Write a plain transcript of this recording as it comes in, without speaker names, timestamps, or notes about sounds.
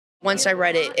Once I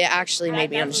read it, it actually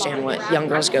made me understand what young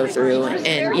girls go through.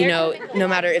 And, no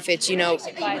matter if it's,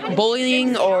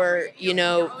 bullying or,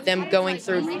 them going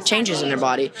through changes in their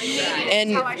body.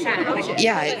 And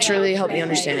yeah, it truly helped me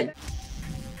understand.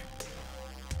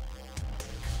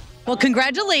 Well,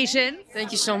 congratulations.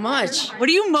 Thank you so much. What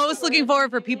are you most looking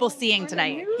forward for people seeing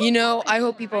tonight? I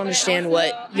hope people understand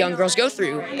what young girls go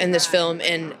through in this film,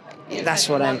 and that's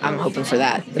what I'm hoping for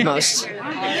that the most.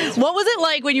 What was it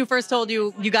like when you first told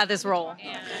you got this role?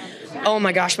 Oh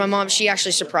my gosh, my mom, she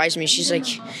actually surprised me. She's like,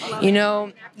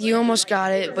 you almost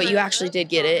got it, but you actually did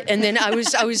get it. And then I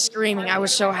was screaming. I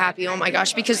was so happy. Oh my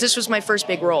gosh, because this was my first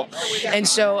big role. And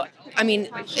so,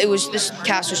 this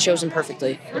cast was chosen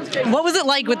perfectly. What was it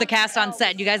like with the cast on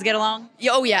set? You guys get along?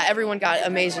 Oh yeah, everyone got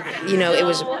amazing. It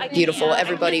was beautiful.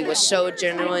 Everybody was so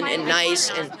genuine and nice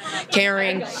and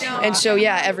caring. And so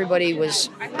yeah, everybody was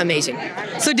amazing.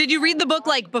 So did you read the book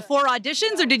before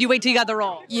auditions, or did you wait till you got the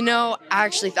role? I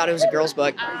actually thought it was a girl's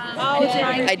book.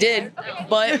 I did,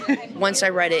 but once I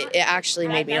read it, it actually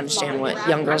made me understand what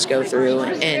young girls go through.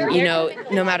 And,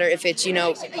 no matter if it's,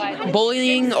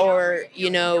 bullying or,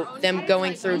 them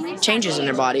going through changes in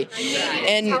their body.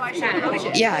 And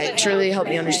yeah, it truly helped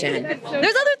me understand. There's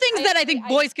other things that I think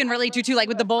boys can relate to too, like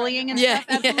with the bullying and stuff.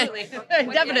 Absolutely. Yeah.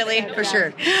 Definitely. For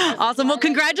sure. Awesome. Well,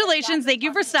 congratulations. Thank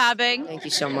you for stopping. Thank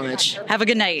you so much. Have a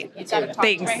good night. You too.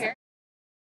 Thanks.